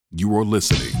You are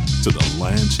listening to the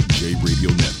Lance J Radio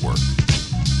Network.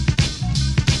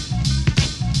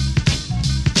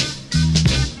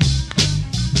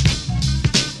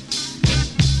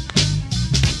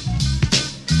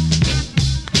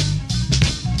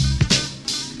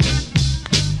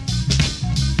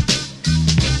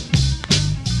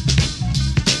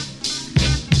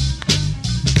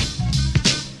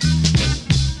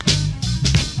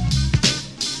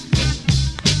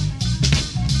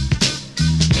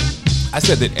 I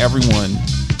said that everyone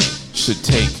should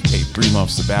take a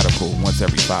 3-month sabbatical once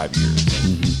every 5 years.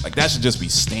 Mm-hmm. Like that should just be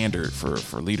standard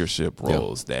for leadership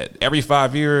roles. That every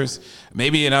 5 years,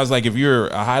 maybe, and I was like, if you're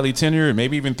a highly tenured,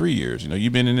 maybe even 3 years,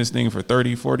 you've been in this thing for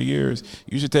 30, 40 years,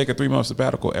 you should take a 3-month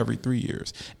sabbatical every 3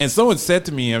 years. And someone said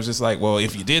to me, I was just like, well,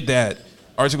 if you did that,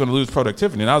 aren't you going to lose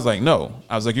productivity? And I was like, no.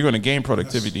 I was like, you're going to gain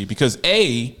productivity because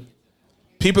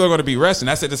people are going to be resting.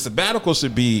 I said the sabbatical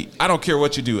should be, I don't care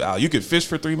what you do, Al. You could fish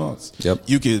for 3 months. Yep.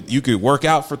 You could work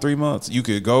out for 3 months. You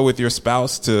could go with your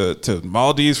spouse to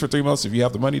Maldives for 3 months if you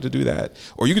have the money to do that.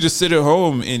 Or you could just sit at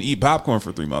home and eat popcorn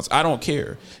for 3 months. I don't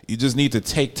care. You just need to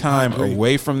take time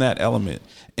away from that element.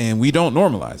 And we don't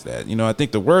normalize that. I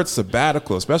think the word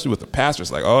sabbatical, especially with the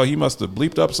pastors, like, oh, he must have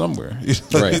bleeped up somewhere.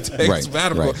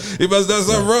 Sabbatical. Right. He must have done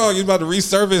something wrong. He's about to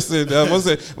resurface it.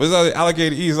 What's that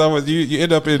Alligator East? You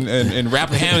end up in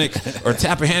Rappahannock or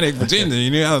Tappahannock,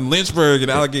 Virginia. In Lynchburg and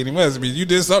Alligator West. I mean, you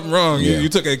did something wrong. You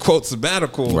took a quote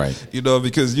sabbatical. Right.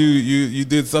 Because you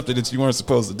did something that you weren't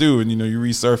supposed to do, and you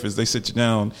resurface. They sit you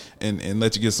down and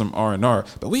let you get some R&R.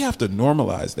 But we have to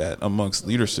normalize that amongst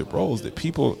leadership roles, that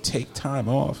people take time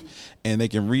off and they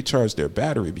can recharge their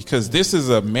battery, because this is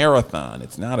a marathon.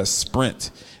 It's not a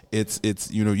sprint. It's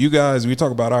you guys, we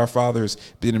talk about our fathers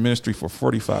being in ministry for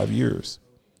 45 years.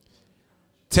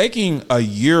 Taking a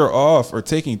year off or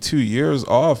taking 2 years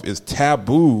off is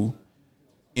taboo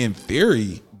in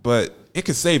theory, but it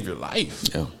could save your life.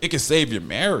 Yeah. It could save your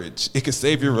marriage. It could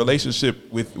save your relationship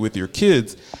with your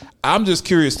kids. I'm just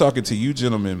curious, talking to you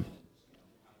gentlemen,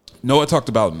 Noah talked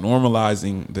about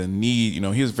normalizing the need.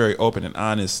 He was very open and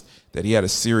honest that he had a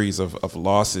series of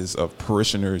losses of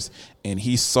parishioners, and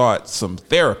he sought some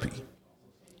therapy.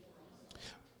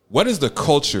 What is the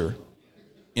culture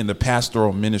in the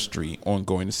pastoral ministry on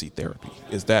going to see therapy?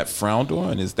 Is that frowned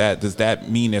on? Does that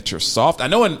mean that you're soft? I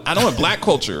know in black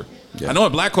culture. Yeah. I know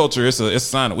in black culture it's a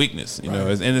sign of weakness,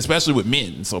 and especially with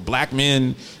men. So black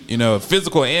men,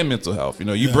 physical and mental health.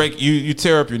 You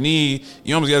tear up your knee,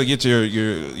 you almost got to get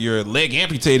your leg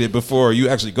amputated before you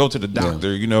actually go to the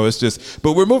doctor. Yeah. It's just.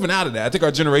 But we're moving out of that. I think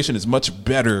our generation is much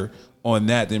better on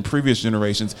that than previous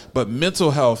generations. But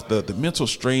mental health, the mental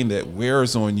strain that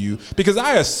wears on you, because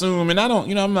I assume, and I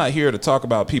don't, I'm not here to talk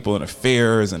about people in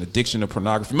affairs and addiction to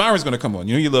pornography. Myron's going to come on.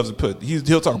 He loves to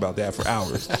he'll talk about that for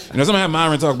hours. Someone have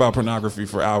Myron talk about pornography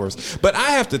for hours. But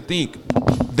I have to think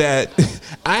that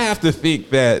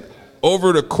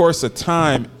over the course of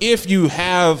time, if you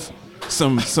have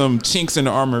some chinks in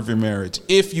the armor of your marriage,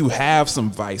 if you have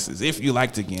some vices, if you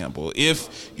like to gamble,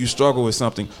 if you struggle with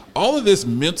something, all of this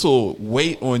mental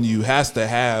weight on you has to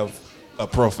have a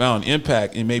profound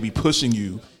impact in maybe pushing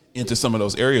you into some of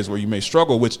those areas where you may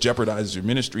struggle, which jeopardizes your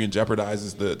ministry and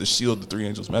jeopardizes the shield, the three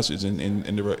angels message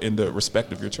in the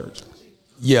respect of your church.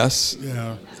 Yes,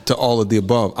 to all of the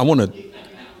above. I want to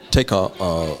take I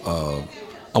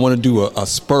want to do a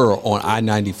spur on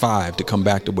I-95 to come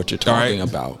back to what you're talking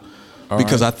about.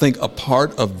 Because I think a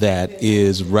part of that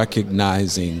is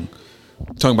recognizing,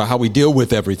 talking about how we deal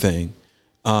with everything,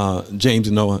 James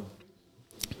and Noah,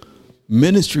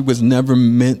 ministry was never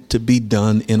meant to be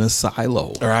done in a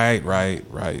silo. Right.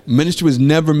 Ministry was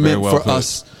never meant for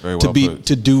us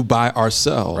to do by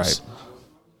ourselves. Right.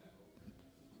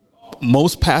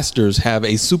 Most pastors have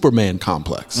a Superman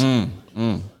complex. True.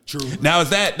 Now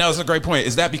that's a great point.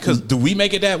 Is that because do we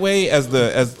make it that way as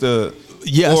the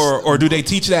yes, or do they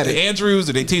teach that at Andrews?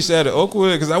 Do they teach that at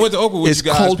Oakwood? Because I went to Oakwood with you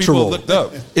guys. Cultural. People looked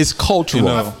up. It's cultural.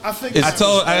 I think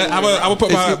I would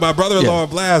put my brother-in-law on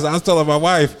blast. I was telling my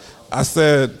wife, I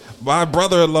said my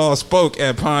brother-in-law spoke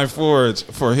at Pine Forge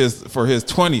for his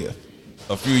 20th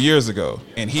a few years ago,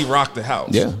 and he rocked the house.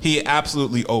 Yeah. He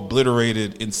absolutely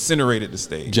incinerated the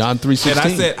stage. John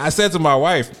 3:16. And I said to my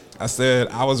wife,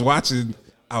 I was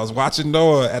watching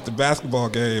Noah at the basketball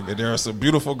game, and there are some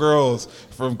beautiful girls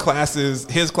from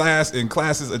his class and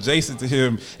classes adjacent to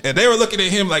him, and they were looking at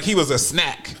him like he was a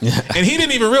snack. And he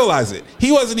didn't even realize it.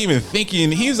 He wasn't even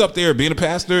thinking. He was up there being a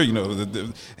pastor,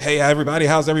 hey, everybody,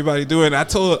 how's everybody doing? I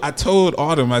told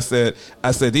Autumn, I said,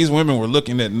 these women were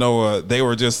looking at Noah. They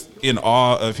were just in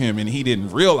awe of him, and he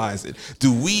didn't realize it.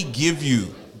 Do we give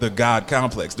you the God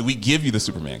complex? Do we give you the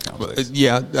Superman complex?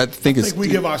 Yeah, I think we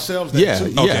give ourselves that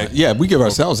too. Yeah, we give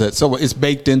ourselves that. So it's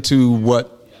baked into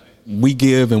what we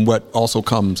give and what also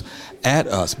comes at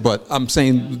us. But I'm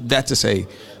saying that to say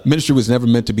ministry was never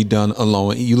meant to be done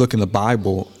alone. You look in the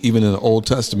Bible, even in the Old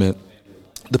Testament,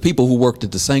 the people who worked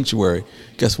at the sanctuary,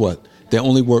 guess what? They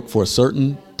only worked for a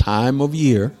certain time of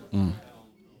year.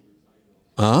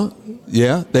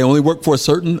 Yeah, they only worked for a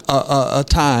certain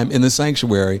time in the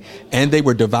sanctuary, and they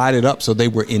were divided up, so they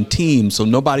were in teams, so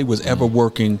nobody was ever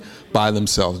working by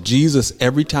themselves. Jesus,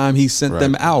 every time he sent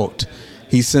them out,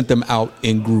 he sent them out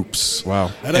in groups.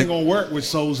 Wow. That ain't going to work with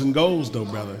souls and goals, though,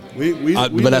 brother. We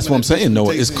but that's what I'm saying,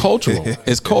 Noah. It's cultural.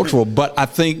 It's cultural. But I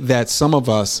think that some of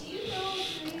us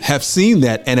have seen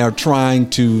that and are trying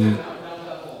to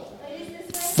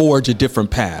forge a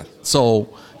different path. So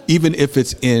even if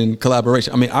it's in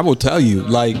collaboration, I mean, I will tell you,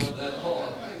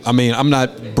 I'm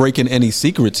not breaking any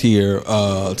secrets here,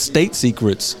 state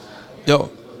secrets.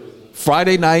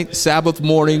 Friday night, Sabbath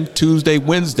morning, Tuesday,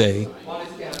 Wednesday,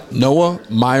 Noah,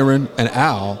 Myron, and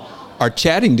Al are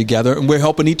chatting together, and we're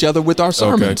helping each other with our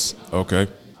sermons. Okay.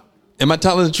 Am I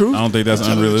telling the truth? I don't think that's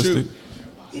unrealistic.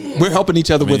 We're helping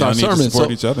each other with our sermons.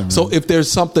 Each other, so if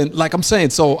there's something, like I'm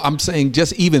saying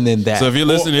just even in that. So if you're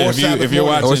listening, if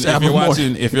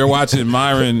you're watching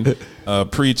Myron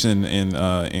preach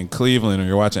in Cleveland, or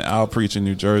you're watching Al preach in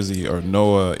New Jersey, or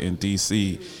Noah in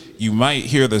DC, you might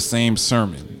hear the same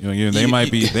sermon. They might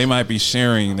be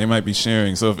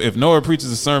sharing. So if Noah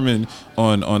preaches a sermon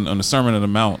on the Sermon on the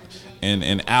Mount,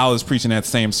 and Al is preaching that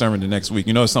same sermon the next week,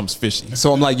 something's fishy.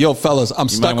 So I'm like, yo, fellas, I'm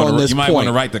stuck on this point. You might want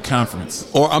to write the conference.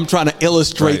 Or I'm trying to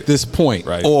illustrate this point.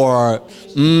 Right. Or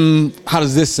how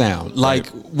does this sound?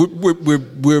 Like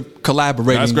we're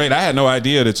collaborating. That's great. I had no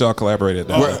idea that y'all collaborated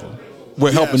that level.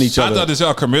 We're helping each other. I thought that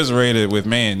y'all commiserated with,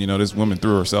 man, this woman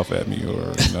threw herself at me,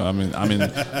 or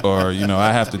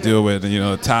I have to deal with,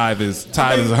 tithe is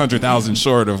 100,000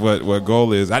 short of what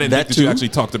goal is. I didn't think that you actually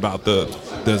talked about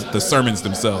the sermons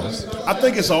themselves. I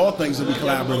think it's all things that we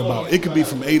collaborate about. It could be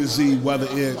from A to Z, whether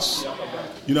it's,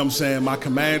 my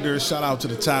commanders. Shout out to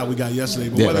the tie we got yesterday,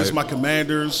 but whether it's my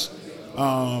commanders,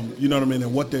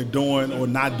 and what they're doing or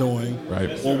not doing,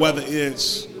 right, or whether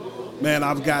it's, man,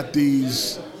 I've got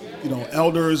these,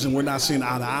 elders and we're not seeing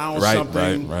eye to eye on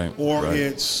something, or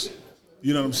it's,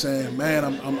 man,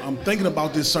 I'm thinking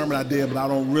about this sermon I did, but I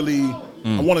don't really,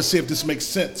 I want to see if this makes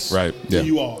sense to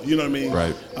you all. You know what I mean?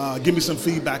 Right. Give me some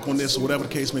feedback on this or whatever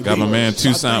the case may be. Got my man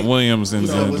Toussaint Williams and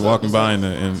walking by in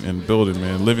the building,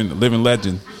 man, living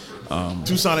legend.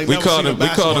 Toussaint ain't we never called seen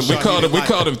him. We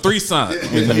called him Three Son.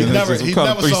 He never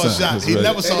saw a shot. He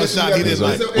never saw a shot he didn't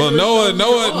like. Well,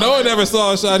 Noah never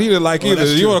saw a shot he didn't like either.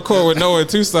 You want to court with Noah and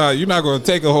Toussaint, you're not going to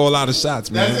take a whole lot of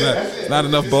shots, man. It's not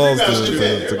enough balls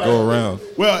to go around.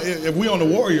 Well, if we on the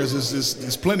Warriors,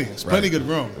 it's plenty. It's plenty good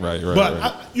room. Right.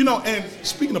 But and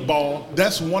speaking of ball,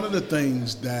 that's one of the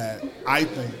things that I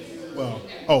think.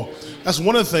 That's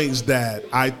one of the things that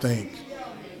I think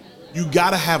you got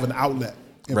to have an outlet.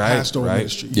 In pastoral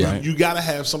ministry. Yeah. You got to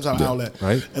have some type of outlet.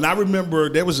 Right. And I remember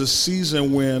there was a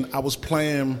season when I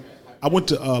went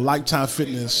to Lifetime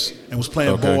Fitness and was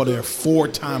playing ball there 4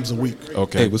 times a week.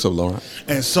 Okay. Hey, what's up, Lauren?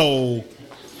 And so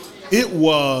it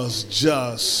was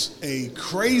just a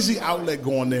crazy outlet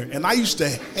going there. And I used to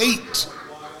hate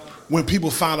when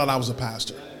people found out I was a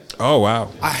pastor. Oh, wow.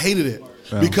 I hated it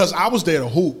because I was there to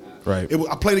hoop. Right.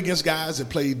 I played against guys that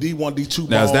played D1, D2 ball.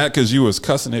 Now, is that because you was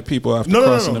cussing at people after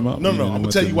crossing them up? No. I'm going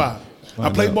to tell you why. I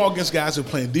played ball against guys who were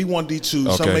playing D1, D2.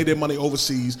 Okay. Some made their money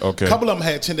overseas. Okay. A couple of them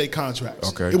had 10-day contracts.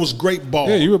 Okay. It was great ball.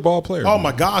 Yeah, you were a ball player. Oh,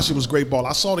 my gosh, it was great ball.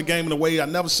 I saw the game in a way I'd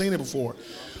never seen it before.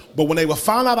 But when they would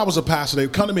find out I was a pastor, they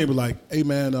would come to me and be like, hey,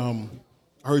 man,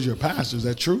 I heard you're a pastor. Is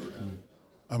that true?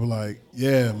 I'd be like,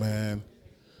 yeah, man.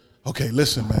 Okay,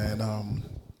 listen, man.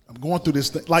 I'm going through this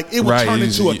thing. Like, it would turn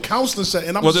into a counseling set.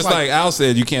 And I'm just like Al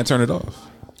said, you can't turn it off.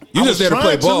 You just there to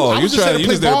play ball. You just there to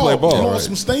play ball.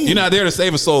 You're not there to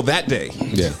save a soul that day.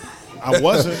 Yeah. I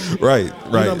wasn't. Right. You know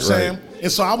what I'm saying?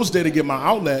 And so I was there to get my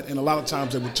outlet, and a lot of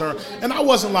times they would turn. And I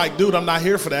wasn't like, dude, I'm not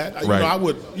here for that. I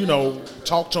would,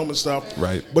 talk to them and stuff.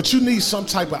 Right. But you need some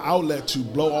type of outlet to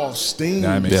blow off steam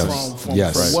from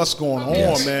what's going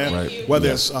on, man. Right.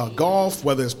 Whether it's golf,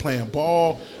 whether it's playing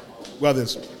ball, whether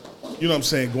it's, going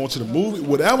to the movie,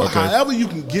 whatever, however you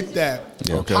can get that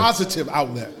positive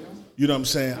outlet. You know what I'm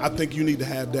saying? I think you need to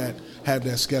have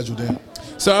that scheduled in.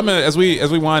 So as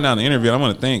we wind down the interview, I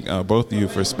want to thank both of you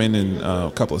for spending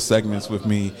a couple of segments with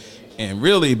me and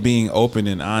really being open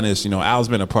and honest. Al's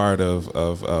been a part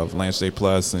of Lance J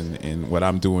Plus and what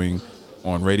I'm doing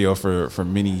on radio for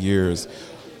many years.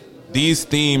 these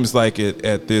themes, like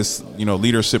at this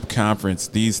leadership conference,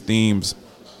 these themes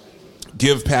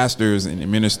give pastors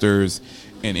and ministers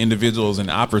and individuals an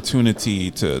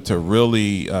opportunity to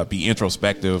really be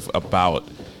introspective about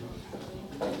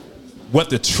what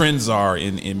the trends are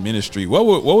in ministry.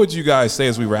 What would you guys say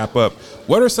as we wrap up?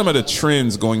 What are some of the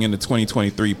trends going into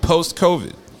 2023 post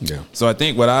COVID? Yeah. So I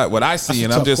think what I see,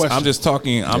 and I'm just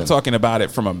talking about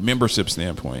it from a membership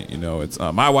standpoint. It's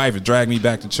my wife had dragged me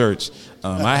back to church.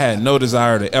 I had no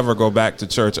desire to ever go back to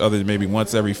church other than maybe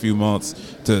once every few months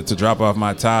to drop off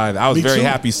my tide. I was very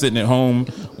happy sitting at home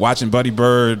watching Buddy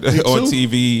Bird on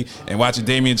TV and watching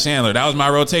Damian Chandler. That was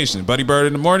my rotation. Buddy Bird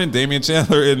in the morning, Damian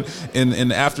Chandler in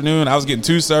the afternoon. I was getting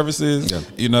 2 services.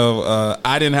 Yeah.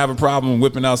 I didn't have a problem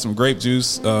whipping out some grape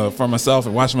juice for myself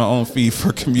and washing my own feet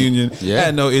for communion. Yeah. I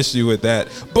had no issue with that.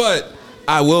 But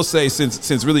I will say,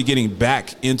 since really getting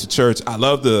back into church, I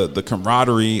love the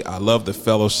camaraderie. I love the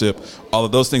fellowship, all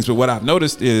of those things. But what I've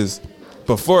noticed is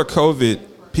before COVID,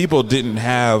 people didn't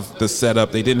have the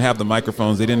setup. They didn't have the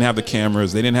microphones. They didn't have the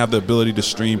cameras. They didn't have the ability to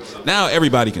stream. Now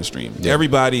everybody can stream. Yeah.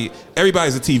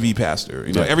 Everybody's a TV pastor.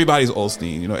 Everybody's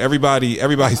Olstein.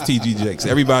 Everybody's T.G. Jakes.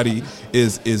 Everybody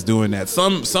is doing that.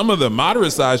 Some of the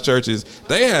moderate sized churches,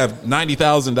 they have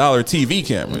 $90,000 TV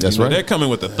cameras. That's right. They're coming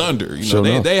with the thunder.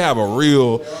 They have a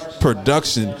real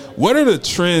production. What are the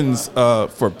trends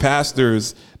for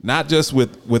pastors? Not just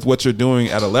with what you're doing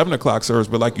at 11 o'clock service,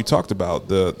 but like you talked about,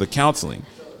 the counseling,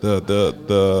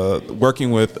 the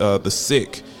working with the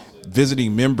sick,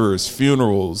 visiting members,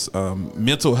 funerals,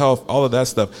 mental health, all of that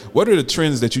stuff. What are the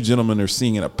trends that you gentlemen are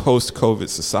seeing in a post-COVID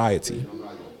society?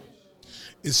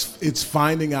 It's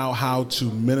finding out how to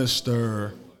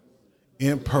minister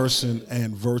in person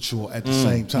and virtual at the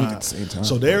same time.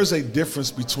 So there's a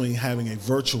difference between having a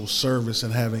virtual service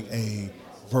and having a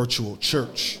virtual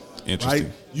church. Right?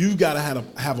 You got to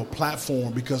have a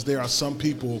platform, because there are some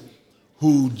people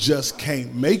who just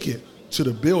can't make it to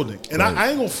the building. And right. I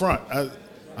ain't gonna front. I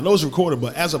know it's recorded,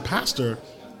 but as a pastor,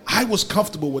 I was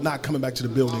comfortable with not coming back to the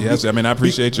building. Yes, I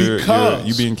appreciate you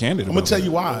being candid. I'm gonna tell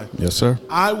you why. Yes, sir.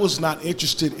 I was not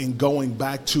interested in going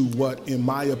back to what, in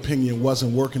my opinion,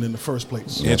 wasn't working in the first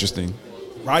place. Interesting.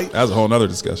 Right? That's a whole nother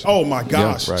discussion. Oh my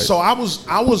gosh. Yeah, right. So I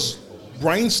was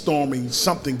brainstorming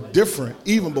something different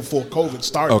even before COVID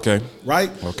started. Okay. Right?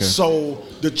 Okay. So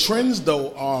the trends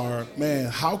though are,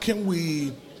 man, how can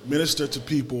we minister to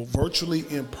people virtually,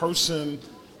 in person?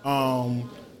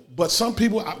 But some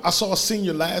people, I saw a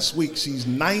senior last week. She's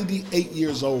 98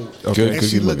 years old. Okay. And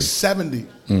she looks 70.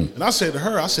 And I said to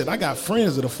her, I got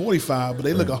friends that are 45, but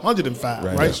they look 105,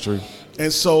 right? That's true.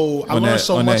 And so I learned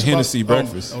so much about that Hennessy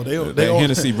breakfast. They on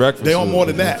Hennessy breakfast. They on more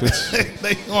than that.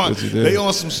 they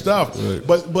on some stuff. Right.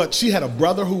 But she had a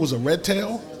brother who was a red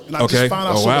tail, and I just found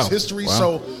out some of his history.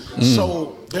 Wow.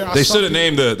 So there are they should have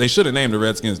named the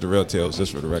Redskins the Red Tails,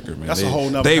 just for the record, man. That's a whole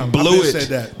nother. They blew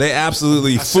it. They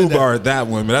absolutely foobarred that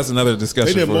one, but that's another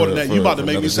discussion. They did more than that. You about to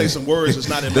make me say some words that's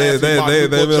not in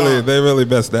they really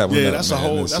messed that one. Yeah, up, that's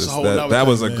man. That's a whole. That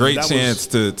was a great chance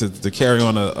to carry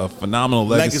on a phenomenal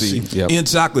legacy in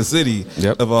Chocolate City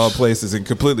of all places, and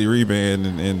completely reband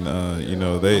and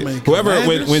whoever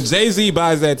when Jay-Z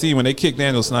buys that team, when they kick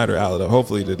Daniel Snyder out,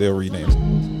 hopefully that they'll rename it.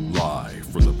 Live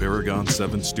from the Paragon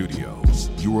 7 studios,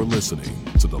 you are listening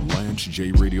to the Lance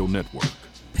J Radio Network.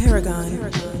 Paragon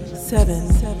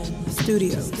 7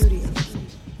 Studios.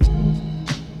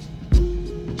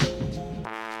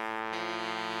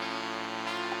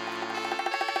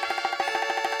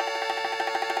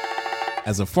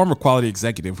 As a former quality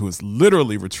executive who has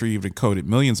literally retrieved and coded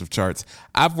millions of charts,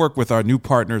 I've worked with our new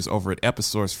partners over at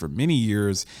Episource for many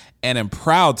years and am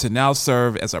proud to now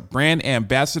serve as a brand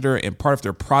ambassador and part of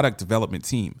their product development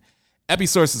team.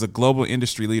 Episource is a global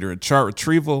industry leader in chart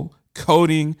retrieval,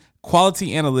 coding,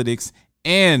 quality analytics,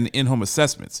 and in-home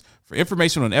assessments. For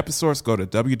information on Episource, go to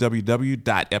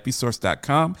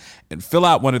www.episource.com and fill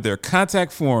out one of their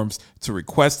contact forms to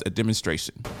request a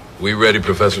demonstration. We ready,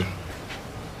 Professor?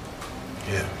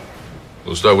 Yeah.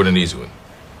 We'll start with an easy one.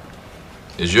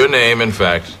 Is your name, in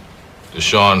fact,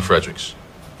 Deshaun Fredericks?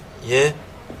 Yeah.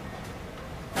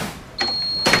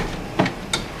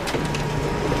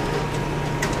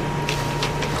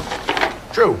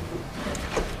 True.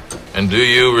 And do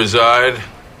you reside,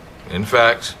 in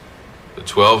fact, the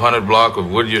 1200 block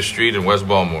of Whittier Street in West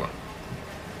Baltimore?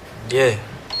 Yeah.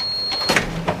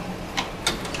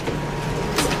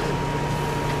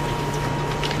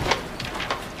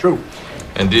 True.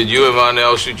 And did you and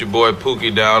Monell shoot your boy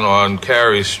Pookie down on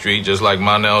Carey Street just like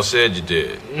Monell said you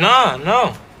did? Nah,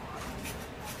 no.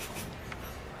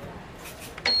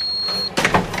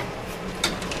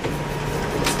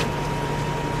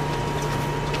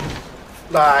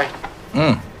 Bye.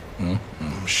 The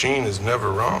machine is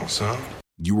never wrong, son.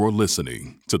 You are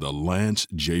listening to the Lance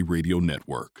J Radio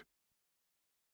Network.